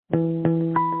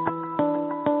Welcome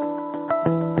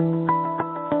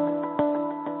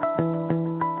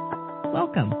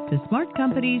to Smart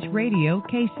Companies Radio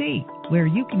KC, where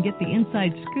you can get the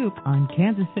inside scoop on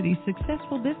Kansas City's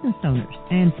successful business owners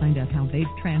and find out how they've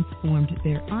transformed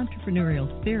their entrepreneurial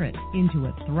spirit into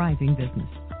a thriving business.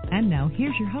 And now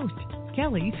here's your host,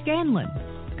 Kelly Scanlon.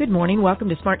 Good morning. Welcome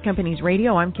to Smart Companies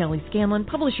Radio. I'm Kelly Scanlon,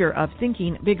 publisher of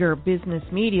Thinking Bigger Business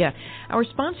Media. Our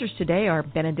sponsors today are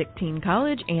Benedictine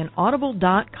College and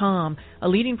Audible.com, a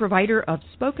leading provider of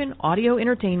spoken audio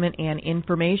entertainment and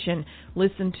information.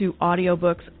 Listen to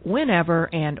audiobooks whenever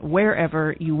and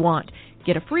wherever you want.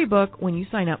 Get a free book when you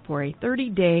sign up for a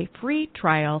 30-day free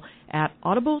trial at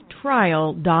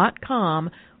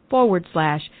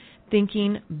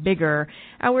audibletrial.com/Thinking Bigger.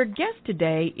 Our guest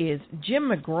today is Jim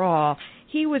McGraw.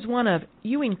 He was one of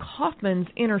Ewing Kauffman's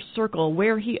inner circle,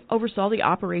 where he oversaw the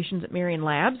operations at Marion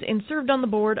Labs and served on the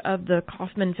board of the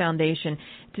Kauffman Foundation.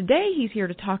 Today he's here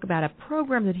to talk about a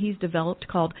program that he's developed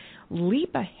called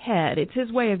Leap Ahead. It's his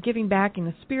way of giving back in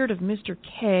the spirit of Mr.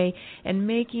 K and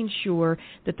making sure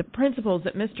that the principles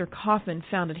that Mr. Kauffman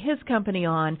founded his company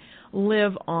on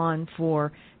live on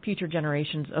for future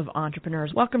generations of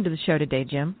entrepreneurs. Welcome to the show today,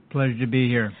 Jim. Pleasure to be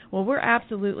here. Well, we're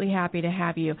absolutely happy to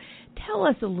have you. Tell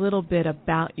us a little bit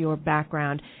about your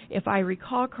background. If I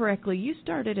recall correctly, you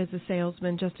started as a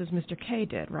salesman just as Mr. K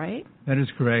did, right? That is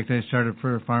correct. I started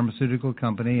for a pharmaceutical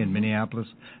company in Minneapolis,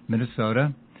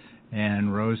 Minnesota,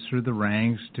 and rose through the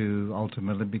ranks to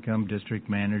ultimately become district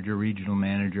manager, regional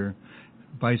manager,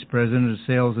 vice president of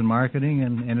sales and marketing,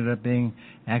 and ended up being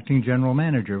acting general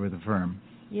manager with the firm.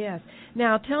 Yes.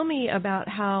 Now, tell me about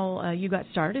how you got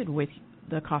started with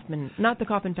the Kauffman, not the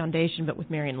Kauffman Foundation, but with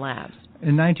Marion Labs.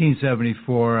 In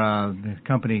 1974, the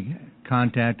company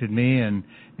contacted me and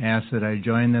asked that I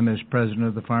join them as president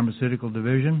of the pharmaceutical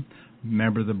division,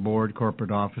 member of the board,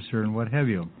 corporate officer, and what have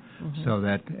you. Mm-hmm. So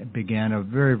that began a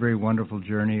very, very wonderful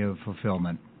journey of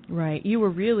fulfillment. Right. You were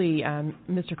really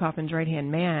Mr. Kauffman's right-hand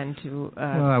man to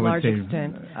a large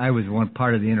extent. I was one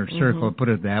part of the inner circle, mm-hmm. put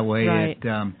it that way. Right.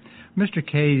 Mr.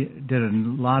 K did a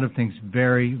lot of things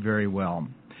very, very well.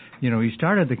 You know, he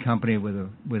started the company with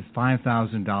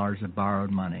 $5,000 of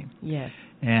borrowed money. Yes.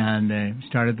 And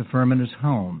started the firm in his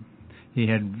home. He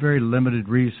had very limited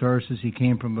resources. He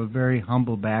came from a very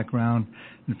humble background.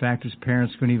 In fact, his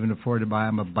parents couldn't even afford to buy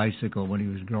him a bicycle when he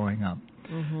was growing up.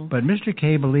 Mm-hmm. But Mr.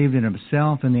 K believed in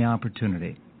himself and the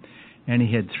opportunity. And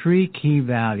he had three key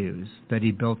values that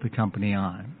he built the company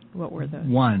on. What were those?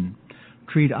 One,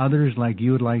 treat others like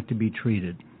you would like to be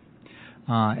treated.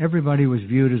 Everybody was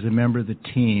viewed as a member of the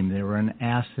team. They were an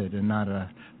asset and not a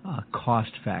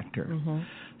cost factor. Mm-hmm.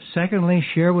 Secondly,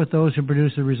 share with those who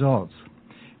produce the results.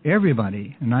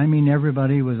 Everybody, and I mean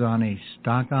everybody, was on a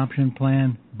stock option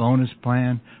plan, bonus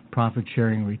plan,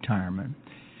 profit-sharing retirement.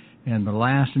 And the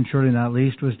last and surely not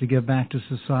least was to give back to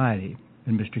society.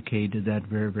 And Mr. K did that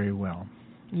very, very well.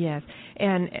 Yes,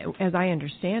 and as I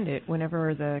understand it,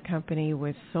 whenever the company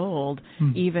was sold,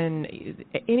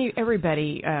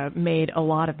 everybody made a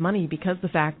lot of money because the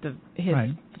fact of his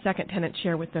second tenant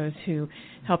share with those who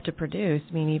helped to produce.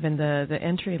 I mean, even the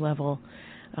entry level.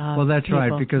 Well, that's people.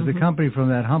 right, because mm-hmm. the company from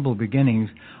that humble beginnings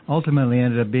ultimately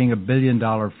ended up being $1 billion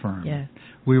firm. Yes.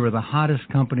 We were the hottest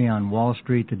company on Wall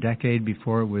Street the decade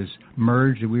before it was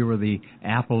merged. We were the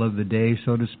apple of the day,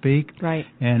 so to speak. Right.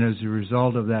 And as a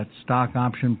result of that stock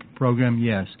option program,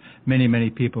 yes, many, many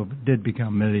people did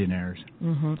become millionaires.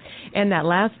 Mm-hmm. And that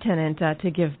last tenant, to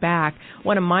give back,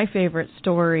 one of my favorite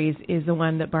stories is the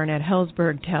one that Barnett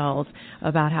Helzberg tells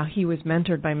about how he was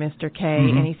mentored by Mr. K,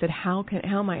 mm-hmm. and he said, how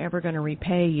am I ever going to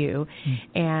repay you?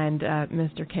 Mm-hmm. And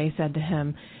Mr. K said to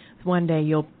him, one day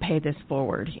you'll pay this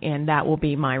forward, and that will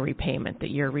be my repayment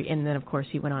that you're. And then, of course,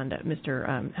 he went on to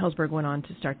Mr. Helzberg went on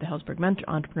to start the Helzberg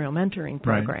Entrepreneurial Mentoring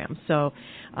Program. Right. So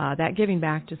that giving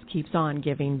back just keeps on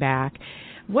giving back.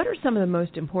 What are some of the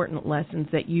most important lessons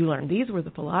that you learned? These were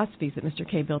the philosophies that Mr.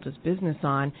 K built his business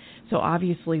on. So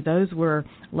obviously those were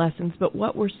lessons. But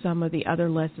what were some of the other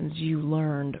lessons you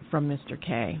learned from Mr.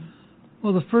 K?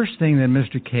 Well, the first thing that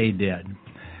Mr. K did,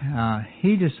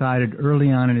 he decided early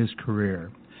on in his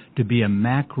career to be a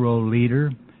macro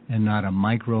leader and not a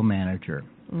micro manager.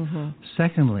 Mm-hmm.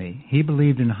 Secondly, he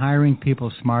believed in hiring people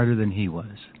smarter than he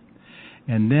was.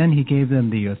 And then he gave them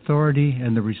the authority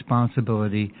and the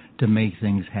responsibility to make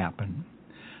things happen.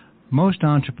 Most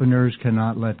entrepreneurs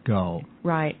cannot let go.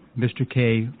 Right. Mr.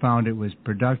 K found it was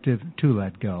productive to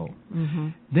let go.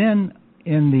 Mm-hmm. Then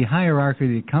in the hierarchy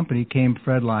of the company came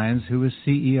Fred Lyons, who was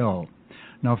CEO.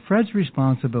 Now, Fred's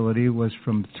responsibility was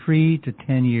from 3 to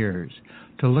 10 years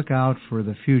to look out for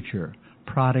the future,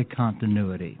 product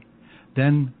continuity.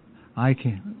 Then I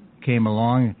came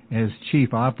along as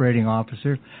chief operating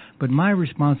officer, but my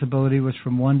responsibility was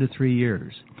from 1 to 3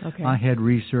 years. Okay. I had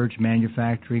research,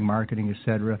 manufacturing, marketing,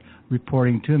 etc.,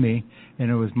 reporting to me,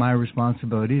 and it was my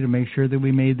responsibility to make sure that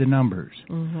we made the numbers.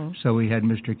 Mm-hmm. So we had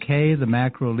Mr. K, the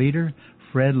macro leader,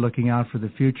 Fred looking out for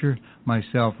the future,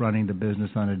 myself running the business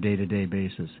on a day-to-day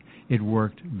basis. It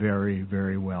worked very,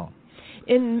 very well.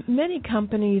 In many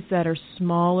companies that are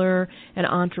smaller and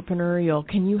entrepreneurial,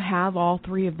 can you have all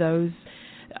three of those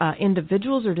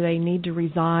individuals, or do they need to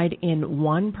reside in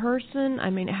one person? I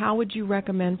mean, how would you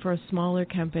recommend for a smaller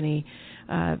company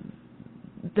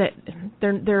that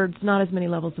there's not as many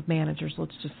levels of managers,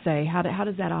 let's just say? How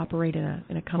does that operate in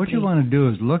a company? What you want to do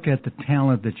is look at the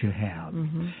talent that you have,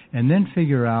 mm-hmm. and then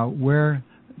figure out where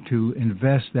to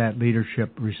invest that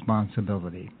leadership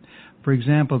responsibility. For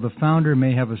example, the founder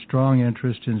may have a strong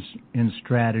interest in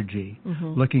strategy,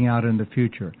 mm-hmm. looking out in the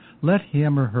future. Let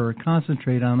him or her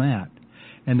concentrate on that.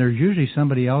 And there's usually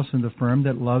somebody else in the firm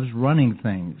that loves running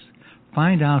things.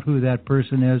 Find out who that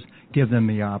person is, give them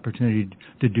the opportunity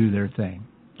to do their thing.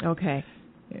 Okay.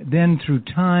 Then through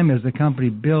time, as the company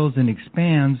builds and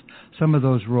expands, some of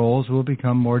those roles will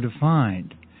become more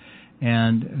defined.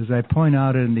 And as I point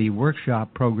out in the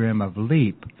workshop program of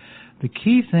LEAP, the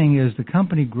key thing is the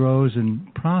company grows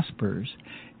and prospers.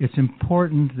 It's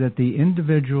important that the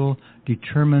individual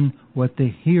determine what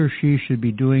he or she should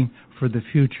be doing for the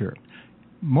future.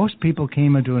 Most people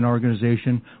came into an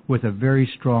organization with a very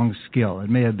strong skill. It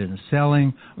may have been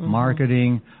selling, mm-hmm.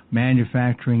 marketing,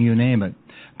 manufacturing, you name it.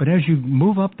 But as you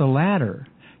move up the ladder,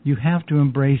 you have to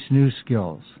embrace new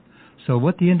skills. So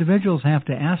what the individuals have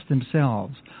to ask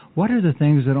themselves, what are the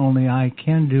things that only I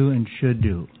can do and should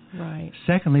do? Right.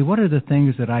 Secondly, what are the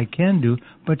things that I can do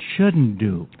but shouldn't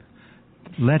do?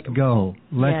 Let go.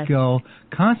 Let go.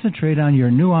 Concentrate on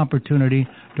your new opportunity.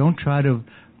 Don't try to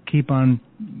keep on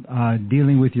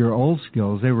dealing with your old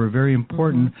skills. They were very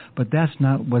important, mm-hmm. but that's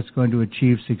not what's going to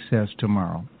achieve success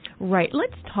tomorrow. Right.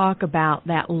 Let's talk about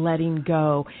that letting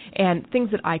go and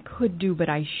things that I could do but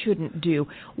I shouldn't do.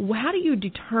 How do you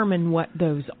determine what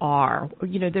those are?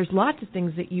 You know, there's lots of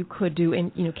things that you could do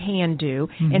and, can do,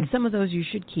 mm-hmm. and some of those you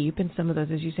should keep, and some of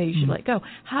those, as you say, you should mm-hmm. let go.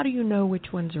 How do you know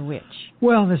which ones are which?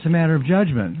 Well, it's a matter of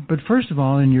judgment. But first of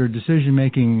all, in your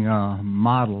decision-making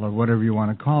model, or whatever you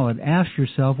want to call it, ask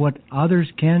yourself what others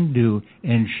can do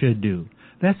and should do.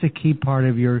 That's a key part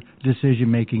of your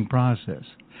decision-making process.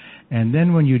 And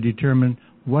then when you determine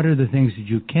what are the things that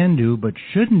you can do but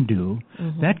shouldn't do,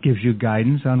 mm-hmm. that gives you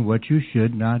guidance on what you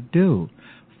should not do.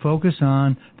 Focus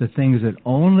on the things that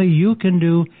only you can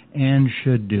do and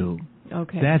should do.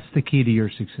 Okay. That's the key to your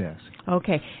success.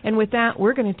 Okay. And with that,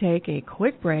 we're going to take a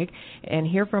quick break and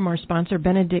hear from our sponsor,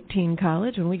 Benedictine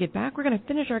College. When we get back, we're going to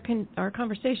finish our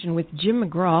conversation with Jim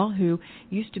McGraw, who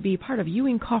used to be part of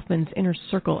Ewing Kauffman's Inner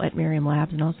Circle at Merriam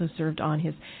Labs and also served on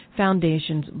his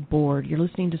foundation's board. You're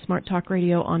listening to Smart Talk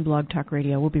Radio on Blog Talk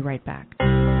Radio. We'll be right back.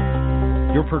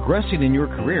 You're progressing in your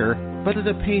career, but at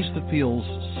a pace that feels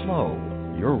slow.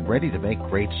 You're ready to make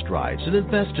great strides and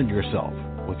invest in yourself.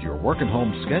 With your work and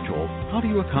home schedule, how do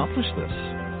you accomplish this?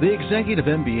 The Executive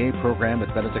MBA program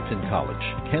at Benedictine College,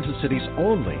 Kansas City's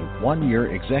only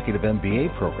one-year Executive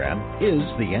MBA program, is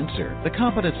the answer. The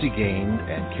competency gained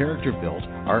and character built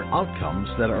are outcomes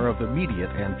that are of immediate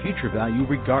and future value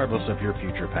regardless of your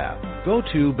future path. Go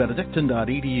to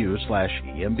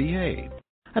benedictine.edu/EMBA.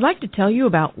 I'd like to tell you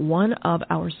about one of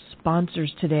our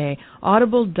sponsors today,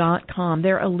 Audible.com.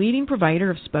 They're a leading provider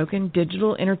of spoken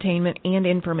digital entertainment and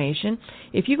information.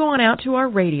 If you go on out to our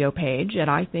radio page at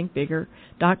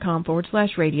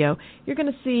ithinkbigger.com/radio, you're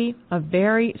going to see a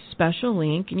very special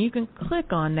link, and you can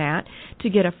click on that to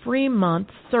get a free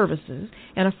month's services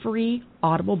and a free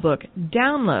Audible book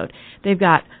download. They've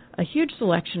got a huge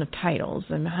selection of titles,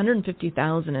 and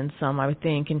 150,000 in some, I would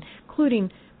think,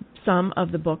 including some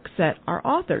of the books that our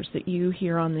authors that you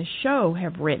hear on this show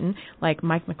have written, like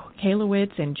Mike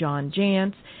Michalowicz and John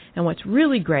Jantz. And what's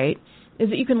really great is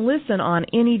that you can listen on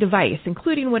any device,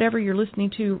 including whatever you're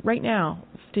listening to right now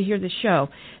to hear this show.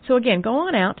 So again, go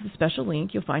on out to the special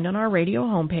link you'll find on our radio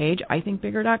homepage,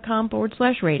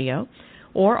 ithinkbigger.com/radio,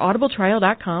 or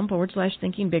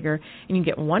audibletrial.com/thinkingbigger, and you can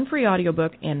get one free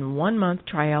audiobook and 1 month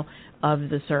trial of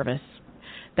the service.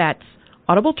 That's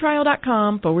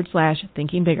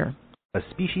audibletrial.com/thinkingbigger. A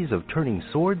species of turning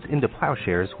swords into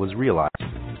plowshares was realized.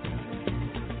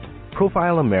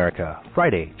 Profile America,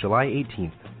 Friday, July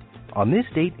 18th. On this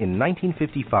date in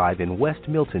 1955 in West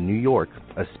Milton, New York,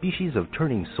 a species of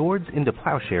turning swords into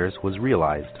plowshares was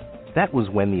realized. That was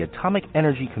when the Atomic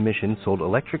Energy Commission sold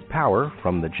electric power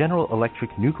from the General Electric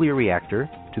nuclear reactor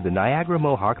to the Niagara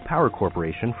Mohawk Power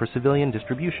Corporation for civilian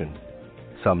distribution.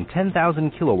 Some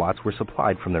 10,000 kilowatts were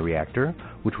supplied from the reactor,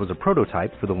 which was a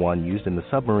prototype for the one used in the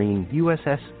submarine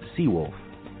USS Seawolf.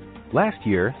 Last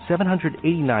year,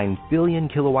 789 billion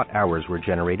kilowatt hours were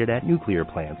generated at nuclear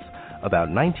plants, about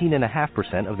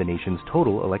 19.5% of the nation's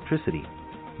total electricity.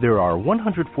 There are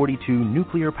 142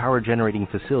 nuclear power generating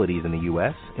facilities in the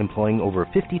U.S., employing over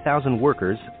 50,000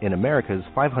 workers in America's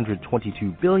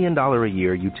 $522 billion a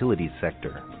year utilities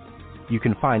sector. You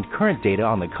can find current data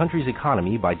on the country's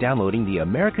economy by downloading the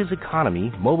America's Economy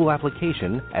mobile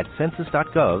application at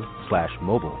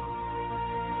census.gov/mobile.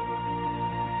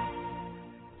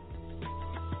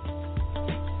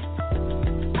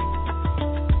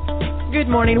 Good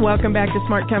morning. Welcome back to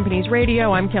Smart Companies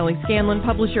Radio. I'm Kelly Scanlon,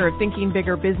 publisher of Thinking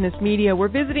Bigger Business Media. We're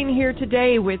visiting here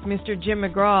today with Mr. Jim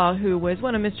McGraw, who was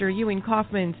one of Mr. Ewing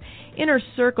Kauffman's inner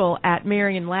circle at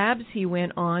Marion Labs. He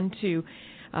went on to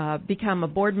become a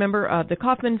board member of the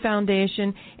Kauffman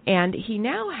Foundation, and he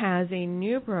now has a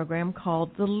new program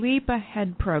called the Leap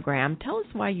Ahead program. Tell us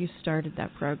why you started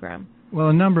that program. Well,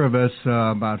 a number of us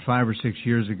about 5 or 6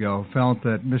 years ago felt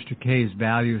that Mr. K's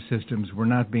value systems were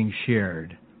not being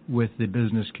shared with the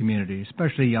business community,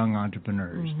 especially young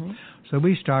entrepreneurs. Mm-hmm. So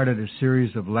we started a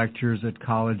series of lectures at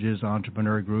colleges,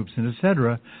 entrepreneur groups, and et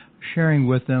cetera, sharing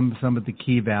with them some of the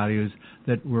key values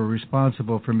that were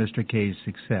responsible for Mr. K's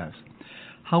success.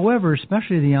 However,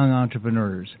 especially the young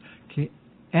entrepreneurs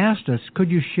asked us, could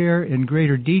you share in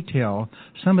greater detail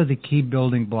some of the key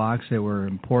building blocks that were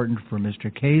important for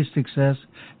Mr. K's success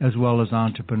as well as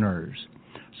entrepreneurs?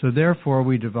 So therefore,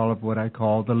 we developed what I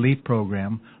call the LEAP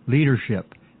program,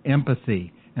 leadership,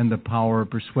 empathy, and the power of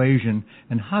persuasion,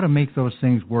 and how to make those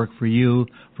things work for you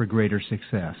for greater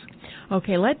success.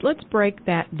 Okay, let's break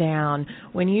that down.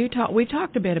 When you we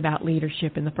talked a bit about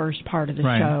leadership in the first part of the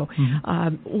show.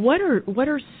 Mm-hmm. What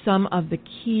are some of the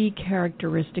key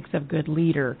characteristics of good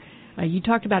leader? You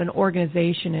talked about an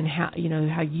organization and how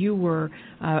you were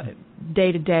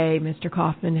day to day. Mr.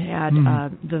 Kauffman had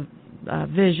the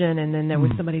vision, and then there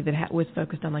was somebody that was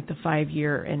focused on like the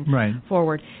 5-year and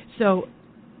forward. So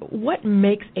what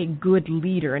makes a good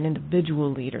leader, an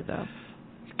individual leader, though?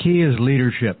 Key is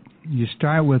leadership. You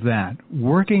start with that.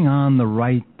 Working on the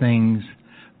right things,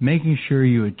 making sure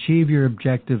you achieve your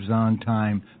objectives on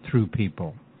time through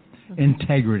people. Mm-hmm.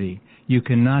 Integrity. You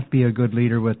cannot be a good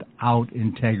leader without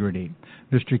integrity.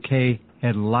 Mr. K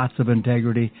had lots of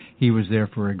integrity. He was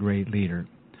therefore a great leader.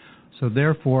 So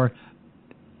therefore,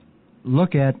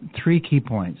 look at 3 key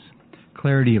points: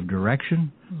 clarity of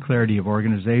direction, clarity of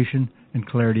organization, and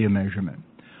clarity of measurement.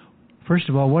 First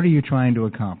of all, what are you trying to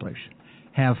accomplish?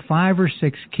 Have 5 or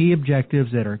 6 key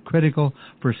objectives that are critical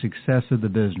for success of the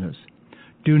business.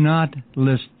 Do not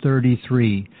list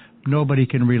 33. Nobody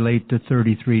can relate to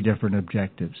 33 different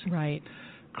objectives. Right.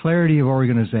 Clarity of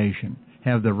organization.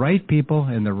 Have the right people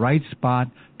in the right spot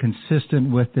consistent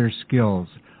with their skills.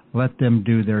 Let them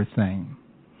do their thing.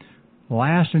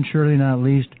 Last and surely not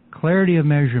least, clarity of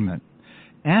measurement.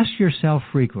 Ask yourself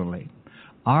frequently,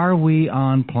 are we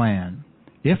on plan?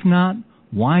 If not,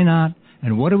 why not?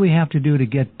 And what do we have to do to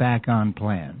get back on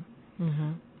plan?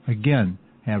 Mm-hmm. Again,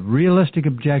 have realistic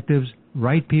objectives,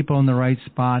 right people in the right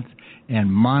spots,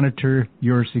 and monitor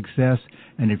your success.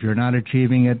 And if you're not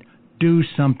achieving it, do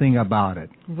something about it.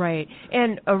 Right.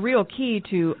 And a real key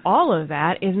to all of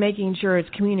that is making sure it's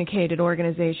communicated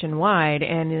organization-wide,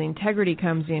 and the integrity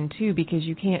comes in, too, because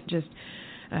you can't just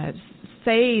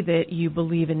say that you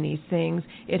believe in these things.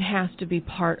 It has to be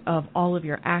part of all of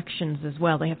your actions as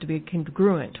well. They have to be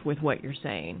congruent with what you're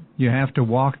saying. You have to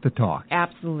walk the talk.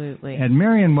 Absolutely. At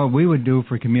Marion, what we would do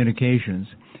for communications,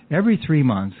 every 3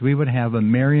 months we would have a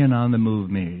Marion on the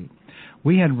Move meeting.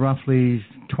 We had roughly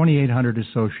 2,800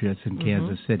 associates in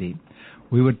Kansas City.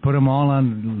 We would put them all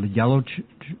on yellow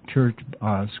church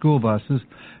school buses,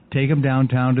 take them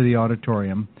downtown to the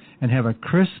auditorium, and have a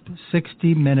crisp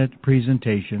 60-minute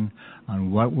presentation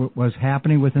on what was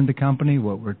happening within the company,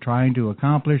 what we're trying to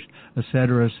accomplish, et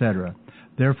cetera, et cetera.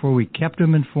 Therefore, we kept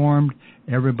them informed.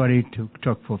 Everybody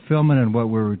took fulfillment in what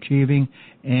we're achieving,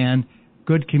 and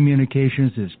good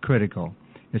communications is critical.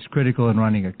 It's critical in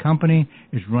running a company.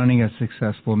 It's running a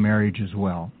successful marriage as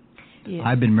well. Yes.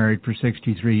 I've been married for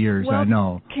 63 years, well, I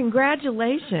know.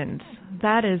 Congratulations.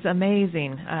 That is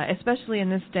amazing, especially in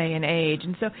this day and age.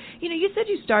 And so, you said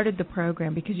you started the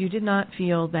program because you did not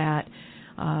feel that,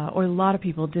 or a lot of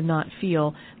people did not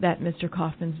feel that Mr.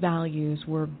 Kauffman's values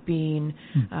were being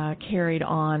carried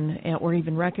on or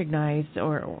even recognized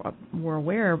or were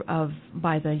aware of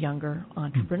by the younger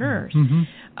entrepreneurs.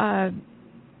 Mm-hmm.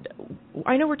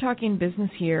 I know we're talking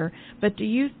business here, but do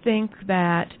you think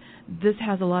that this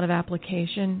has a lot of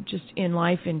application just in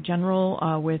life in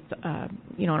general, with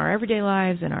in our everyday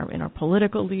lives and in our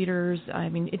political leaders? I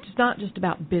mean, it's not just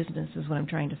about business, is what I'm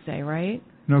trying to say, right?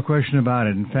 No question about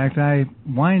it. In fact, I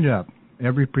wind up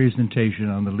every presentation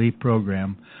on the LEAP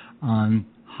program on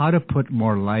how to put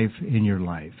more life in your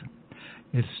life.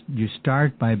 You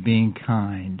start by being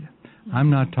kind. I'm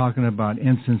not talking about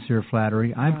insincere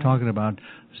flattery. I'm talking about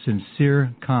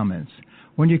sincere comments.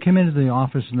 When you come into the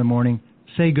office in the morning,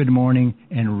 say good morning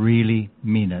and really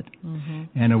mean it. Mm-hmm.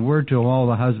 And a word to all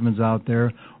the husbands out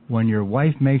there, when your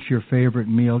wife makes your favorite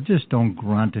meal, just don't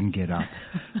grunt and get up.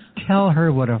 Tell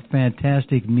her what a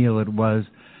fantastic meal it was.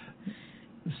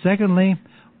 Secondly,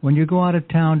 when you go out of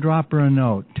town, drop her a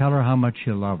note. Tell her how much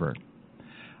you love her.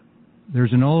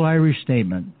 There's an old Irish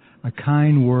statement, a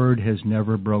kind word has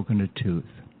never broken a tooth.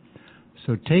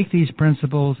 So take these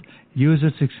principles, use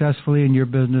it successfully in your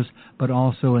business, but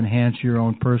also enhance your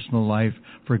own personal life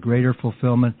for greater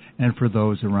fulfillment and for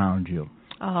those around you.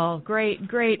 Oh, great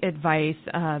advice.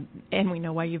 And we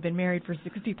know why you've been married for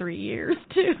 63 years,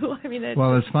 too. I mean,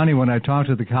 well, it's funny. When I talk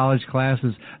to the college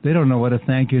classes, they don't know what a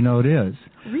thank you note is.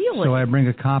 Really? So I bring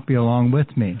a copy along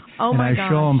with me. Oh, and I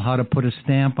show them how to put a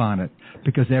stamp on it,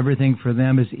 because everything for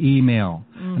them is email.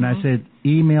 Mm-hmm. And I said,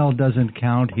 email doesn't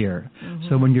count here. Mm-hmm.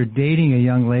 So when you're dating a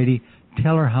young lady,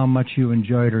 tell her how much you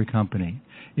enjoyed her company.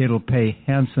 It'll pay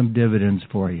handsome dividends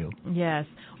for you. Yes.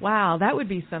 Wow, that would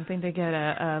be something to get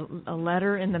a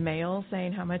letter in the mail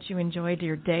saying how much you enjoyed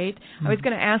your date. I was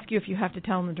going to ask you if you have to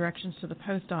tell them the directions to the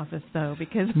post office, though,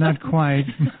 because... Not quite,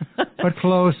 but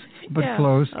close,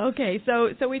 close. Okay,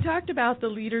 so we talked about the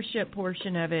leadership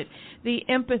portion of it, the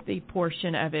empathy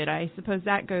portion of it. I suppose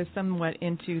that goes somewhat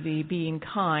into the being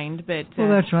kind, but... Well,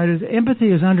 that's right.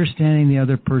 Empathy is understanding the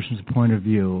other person's point of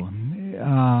view.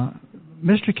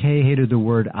 Mr. K hated the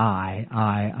word I.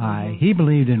 Mm-hmm. He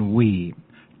believed in we,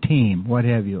 team, what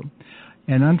have you.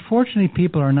 And unfortunately,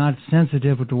 people are not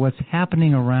sensitive to what's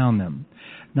happening around them.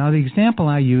 Now, the example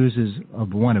I use is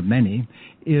of one of many,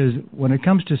 is when it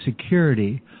comes to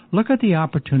security, look at the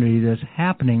opportunity that's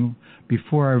happening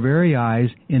before our very eyes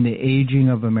in the aging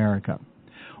of America.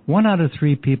 1 out of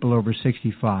 3 people over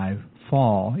 65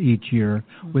 fall each year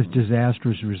with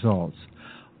disastrous results.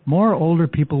 More older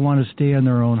people want to stay in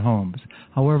their own homes.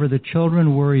 However, the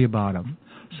children worry about them.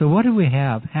 So what do we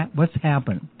have? What's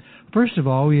happened? First of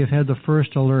all, we have had the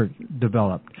first alert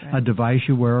developed, right. A device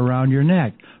you wear around your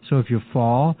neck. So if you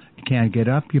fall, you can't get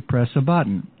up, you press a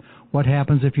button. What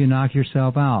happens if you knock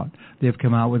yourself out? They've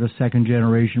come out with a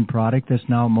second-generation product that's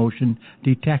now a motion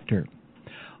detector.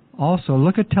 Also,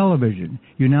 look at television.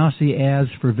 You now see ads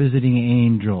for visiting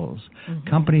angels,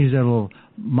 companies that will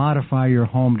modify your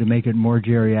home to make it more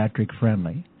geriatric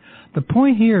friendly. The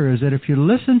point here is that if you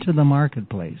listen to the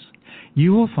marketplace,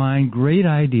 you will find great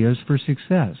ideas for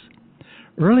success.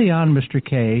 Early on, Mr.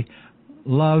 K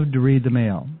loved to read the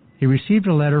mail. He received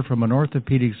a letter from an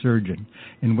orthopedic surgeon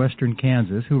in western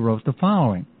Kansas who wrote the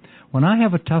following. When I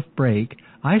have a tough break,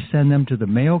 I send them to the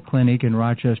Mayo Clinic in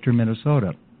Rochester,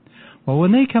 Minnesota. Well,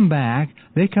 when they come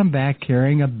back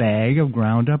carrying a bag of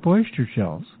ground-up oyster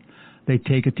shells. They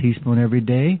take a teaspoon every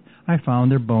day. I found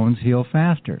their bones heal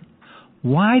faster.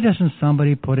 Why doesn't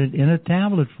somebody put it in a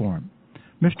tablet form?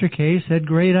 Mr. K said,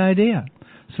 great idea.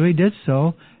 So he did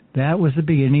so. That was the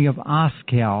beginning of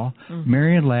Oscal,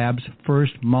 Marion Labs'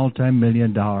 first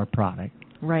multi-million-dollar product.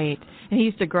 Right. And he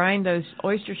used to grind those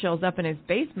oyster shells up in his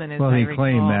basement, as I recall. Well, he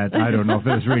claimed that. I don't know if it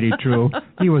was really true.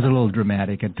 He was a little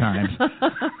dramatic at times.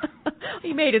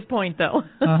 He made his point, though.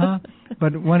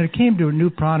 But when it came to new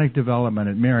product development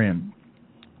at Marion,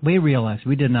 we realized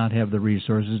we did not have the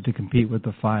resources to compete with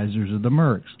the Pfizers or the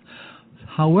Mercks.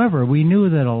 However, we knew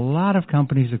that a lot of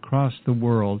companies across the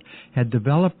world had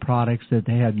developed products that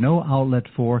they had no outlet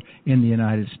for in the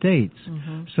United States.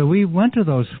 So we went to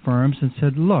those firms and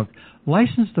said, look,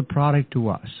 license the product to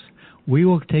us. We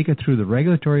will take it through the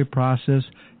regulatory process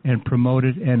and promote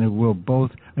it, and it will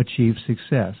both achieve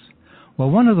success. Well,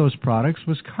 one of those products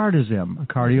was Cardizem, a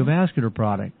cardiovascular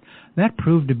product. That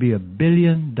proved to be $1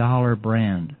 billion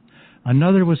brand.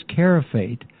 Another was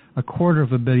Carafate, a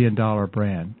 $250 million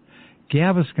brand.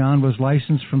 Gaviscon was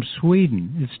licensed from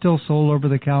Sweden. It's still sold over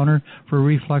the counter for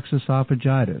reflux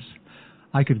esophagitis.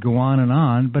 I could go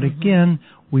on, but again,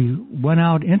 we went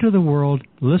out into the world,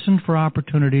 listened for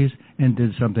opportunities, and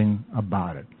did something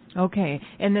about it. Okay,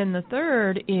 and then the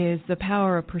third is the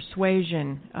power of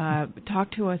persuasion.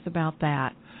 Talk to us about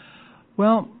that.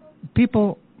 Well,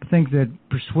 people think that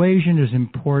persuasion is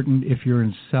important if you're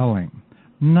in selling.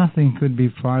 Nothing could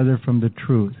be farther from the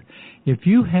truth. If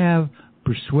you have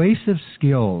persuasive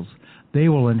skills, They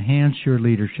will enhance your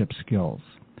leadership skills.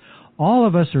 All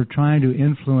of us are trying to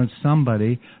influence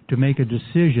somebody to make a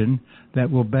decision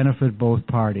that will benefit both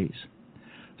parties.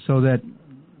 So that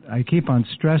I keep on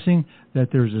stressing that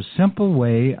there's a simple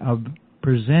way of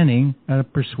presenting a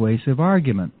persuasive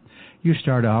argument. You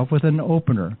start off with an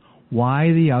opener,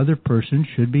 why the other person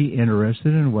should be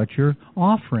interested in what you're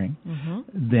offering.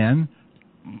 Then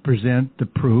present the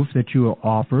proof that you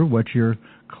offer, what you're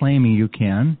claiming you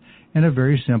can, and a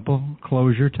very simple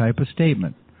closure type of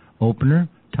statement. Opener,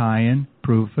 tie-in,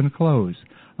 proof, and close.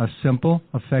 A simple,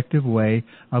 effective way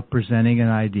of presenting an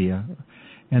idea.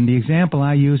 And the example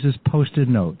I use is Post-it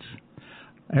notes.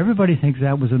 Everybody thinks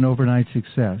that was an overnight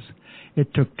success.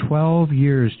 It took 12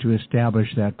 years to establish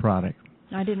that product.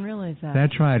 I didn't realize that.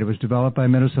 That's right. It was developed by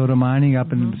Minnesota Mining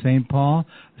up in St. Paul,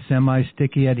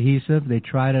 semi-sticky adhesive. They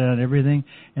tried it on everything,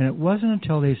 and it wasn't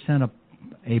until they sent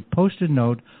a Post-it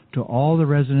note to all the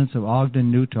residents of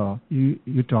Ogden, Utah.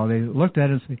 They looked at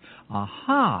it and said,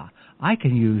 aha, I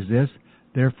can use this.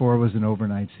 Therefore, it was an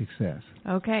overnight success.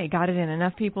 Okay, got it in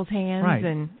enough people's hands. Right.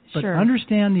 And but sure.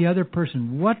 Understand the other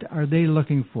person. What are they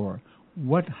looking for?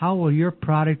 How will your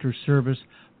product or service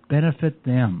benefit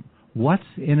them? What's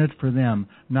in it for them?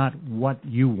 Not what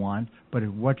you want, but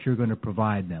what you're going to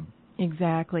provide them.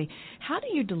 Exactly. How do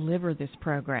you deliver this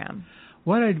program?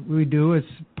 What we do is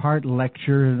part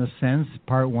lecture in a sense.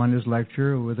 Part one is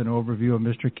lecture with an overview of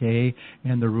Mr. K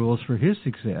and the rules for his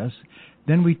success.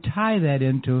 Then we tie that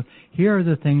into, here are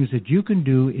the things that you can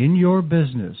do in your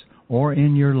business or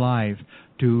in your life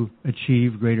to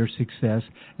achieve greater success,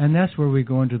 and that's where we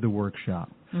go into the workshop.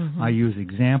 I use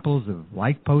examples of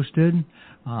like Post-it,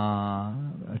 a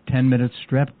 10-minute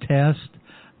strep test,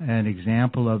 an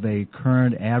example of a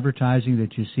current advertising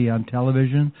that you see on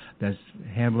television that's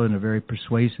handled in a very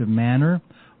persuasive manner,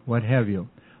 what have you.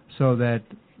 So that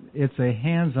it's a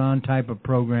hands-on type of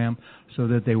program so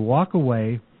that they walk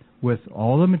away with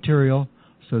all the material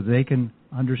so they can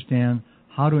understand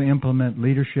how to implement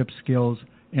leadership skills,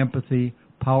 empathy,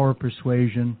 power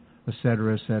persuasion, et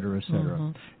cetera, et cetera, et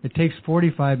cetera. It takes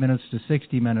 45 minutes to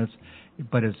 60 minutes,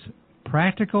 but it's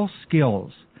practical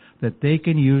skills that they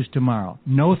can use tomorrow.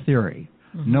 No theory.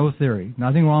 No theory.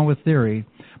 Nothing wrong with theory,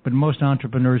 but most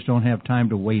entrepreneurs don't have time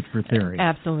to wait for theory.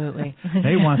 Absolutely.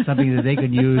 They want something that they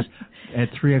can use at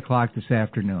 3 o'clock this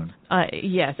afternoon.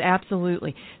 Yes,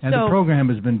 absolutely. And the program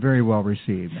has been very well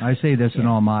received. I say this in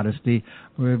all modesty.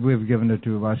 We've given it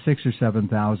to about 6,000 or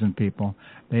 7,000 people.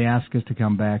 They ask us to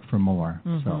come back for more.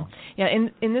 So, yeah,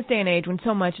 in this day and age when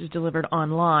so much is delivered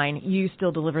online, you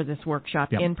still deliver this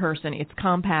workshop in person. It's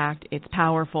compact, it's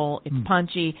powerful, it's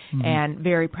punchy, and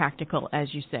very practical,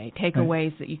 as you say.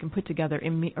 Takeaways that you can put together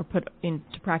or put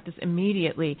into practice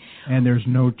immediately. And there's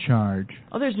no charge.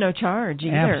 Oh, there's no charge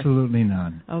either. Absolutely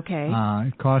none. Okay.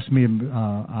 It costs me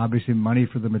obviously money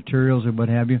for the materials and what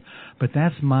have you, but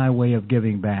that's my way of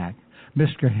giving back.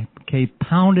 Mr. K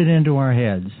pounded into our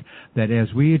heads that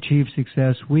as we achieve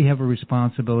success, we have a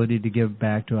responsibility to give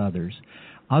back to others.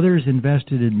 Others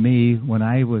invested in me when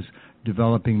I was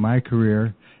developing my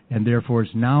career, and therefore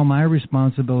it's now my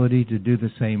responsibility to do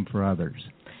the same for others.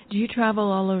 Do you travel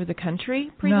all over the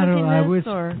country presenting this?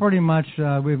 It's pretty much,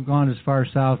 we've gone as far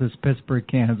south as Pittsburgh,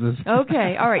 Kansas.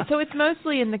 Okay, all right. So it's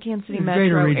mostly in the Kansas City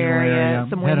metro area.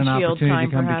 Some had an windshield opportunity time,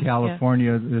 to come perhaps. to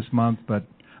California this month, but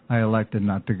I elected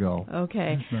not to go.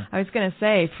 Okay. I was going to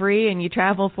say, free and you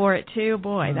travel for it too.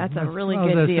 Boy, that's a really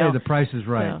good deal. Say the price is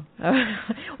right. So,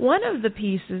 one of the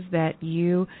pieces that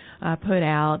you put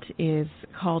out is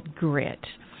called Grit.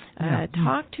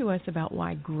 Talk to us about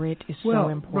why grit is so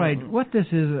important. Right. What this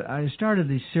is, I started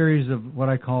these series of what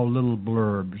I call little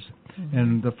blurbs.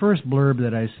 And the first blurb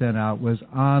that I sent out was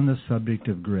on the subject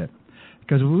of grit.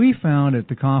 Because we found at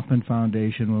the Kauffman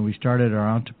Foundation when we started our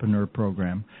entrepreneur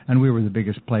program, and we were the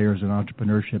biggest players in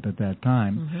entrepreneurship at that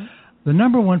time, the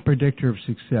number one predictor of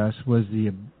success was the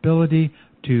ability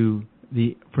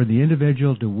for the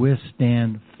individual to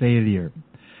withstand failure.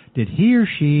 Did he or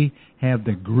she have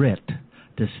the grit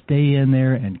to stay in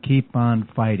there and keep on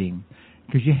fighting?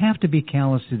 Because you have to be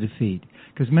callous to defeat.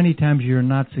 Because many times you're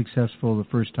not successful the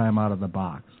first time out of the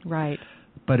box. Right.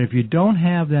 But if you don't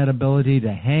have that ability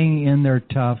to hang in there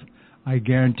tough, I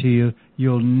guarantee you,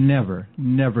 you'll never,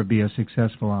 never be a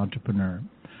successful entrepreneur.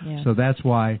 Yeah. So that's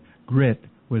why grit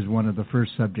was one of the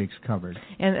first subjects covered.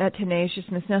 And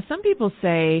tenaciousness. Now, some people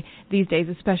say these days,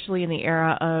 especially in the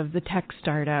era of the tech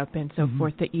startup and so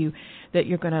forth, that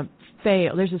you're going to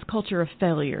fail. There's this culture of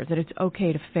failure, that it's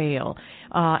okay to fail,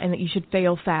 and that you should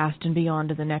fail fast and be on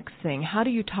to the next thing. How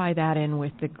do you tie that in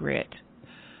with the grit?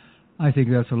 I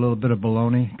think that's a little bit of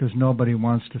baloney, because nobody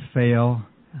wants to fail.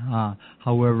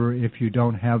 However, if you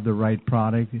don't have the right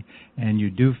product and you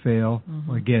do fail,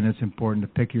 again, it's important to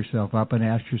pick yourself up and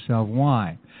ask yourself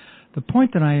why. The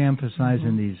point that I emphasize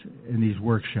in these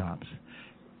workshops,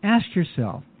 ask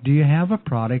yourself, do you have a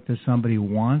product that somebody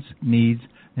wants, needs,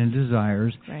 and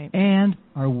desires, and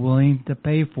are willing to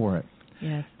pay for it?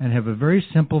 Yes. And have a very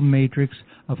simple matrix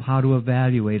of how to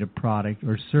evaluate a product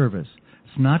or service.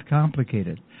 It's not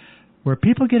complicated. Where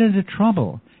people get into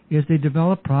trouble is they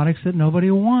develop products that nobody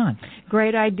wants.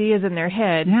 Great ideas in their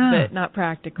head, but not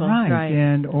practical. Right.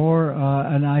 And or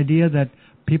an idea that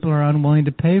people are unwilling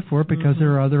to pay for because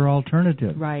there are other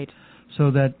alternatives. Right. So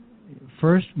that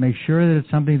first, make sure that it's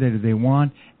something that they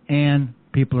want and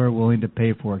people are willing to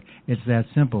pay for it. It's that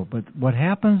simple. But what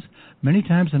happens, many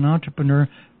times an entrepreneur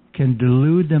can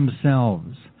delude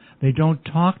themselves. They don't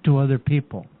talk to other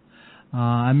people.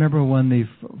 I remember when the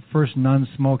first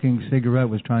non-smoking cigarette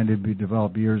was trying to be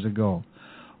developed years ago.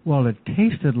 Well, it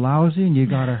tasted lousy and you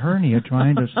got a hernia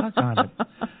trying to suck on it.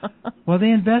 Well,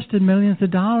 they invested millions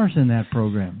of dollars in that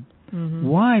program.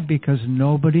 Why? Because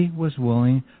nobody was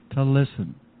willing to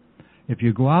listen. If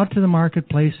you go out to the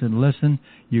marketplace and listen,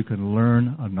 you can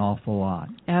learn an awful lot.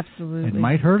 Absolutely. It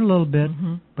might hurt a little bit,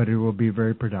 but it will be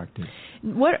very productive.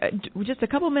 Just a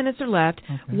couple minutes are left.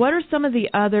 Okay. What are some of the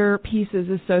other pieces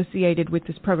associated with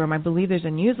this program? I believe there's a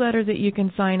newsletter that you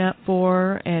can sign up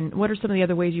for, and what are some of the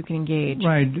other ways you can engage?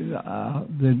 Right.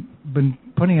 They've been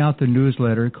putting out the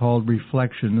newsletter called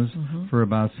Reflections for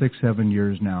about 6-7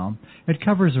 years now. It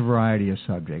covers a variety of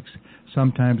subjects.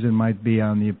 Sometimes it might be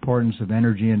on the importance of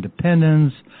energy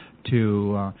independence,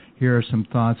 to here are some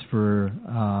thoughts for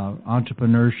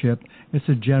entrepreneurship. It's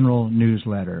a general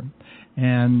newsletter.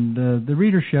 And the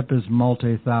readership is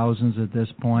multi-thousands at this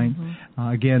point.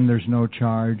 Again, there's no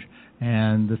charge,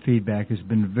 and the feedback has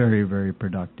been very, very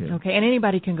productive. Okay, and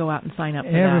anybody can go out and sign up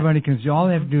for Everybody can. All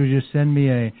they have to do is just send me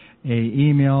a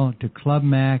email to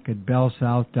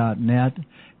clubmac@bellsouth.net,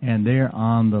 and they're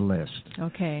on the list.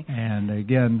 Okay. And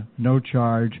again, no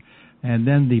charge. And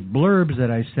then the blurbs that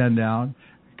I send out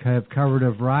have covered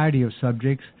a variety of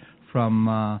subjects, from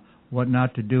what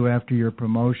not to do after your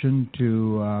promotion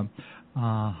to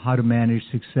how to manage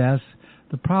success.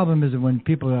 The problem is that when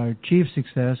people achieve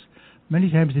success, many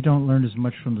times they don't learn as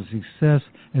much from the success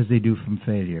as they do from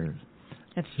failures.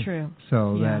 That's true.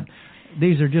 So that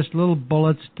these are just little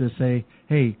bullets to say,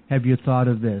 hey, have you thought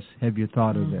of this? Have you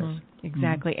thought of this?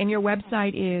 Exactly. And your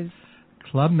website is?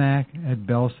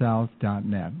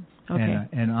 clubmac@bellsouth.net. Okay.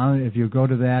 And if you go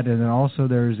to that, and then also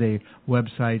there's a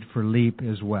website for LEAP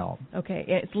as well. Okay,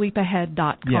 it's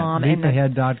leapahead.com. Yeah,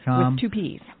 leapahead.com. With 2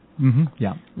 P's.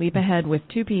 Yeah. Leapahead with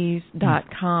 2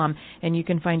 P's.com, and you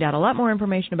can find out a lot more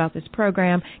information about this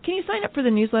program. Can you sign up for the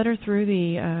newsletter through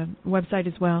the website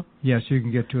as well? Yes, you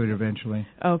can get to it eventually.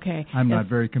 Okay. I'm not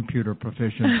very computer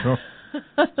proficient, so...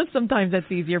 Sometimes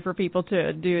that's easier for people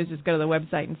to do, is just go to the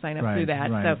website and sign up through that.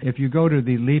 Right. So if you go to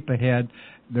the Leap Ahead,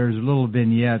 there's little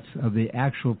vignettes of the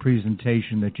actual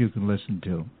presentation that you can listen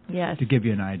to. Yes. To give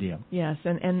you an idea. Yes,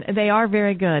 and they are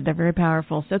very good. They're very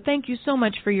powerful. So thank you so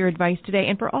much for your advice today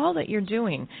and for all that you're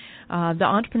doing. The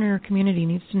entrepreneur community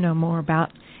needs to know more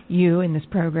about you in this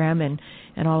program and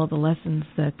all of the lessons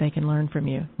that they can learn from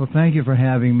you. Well, thank you for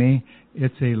having me.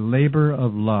 It's a labor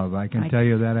of love. I can tell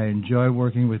you that. I enjoy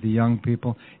working with the young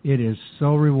people. It is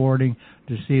so rewarding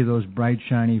to see those bright,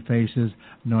 shiny faces,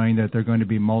 knowing that they're going to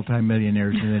be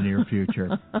multimillionaires in the near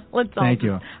future. Thank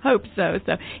you. Hope so.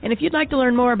 And if you'd like to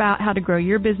learn more about how to grow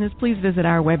your business, please visit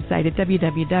our website at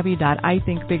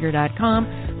www.ithinkbigger.com.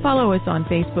 Follow us on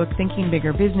Facebook, Thinking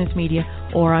Bigger Business Media,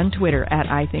 or on Twitter at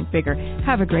 @IThinkBigger.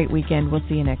 Have a great weekend. We'll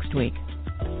see you next week.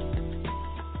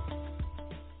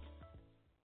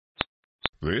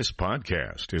 This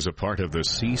podcast is a part of the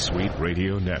C-Suite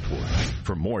Radio Network.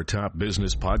 For more top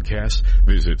business podcasts,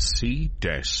 visit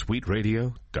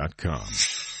c-suiteradio.com.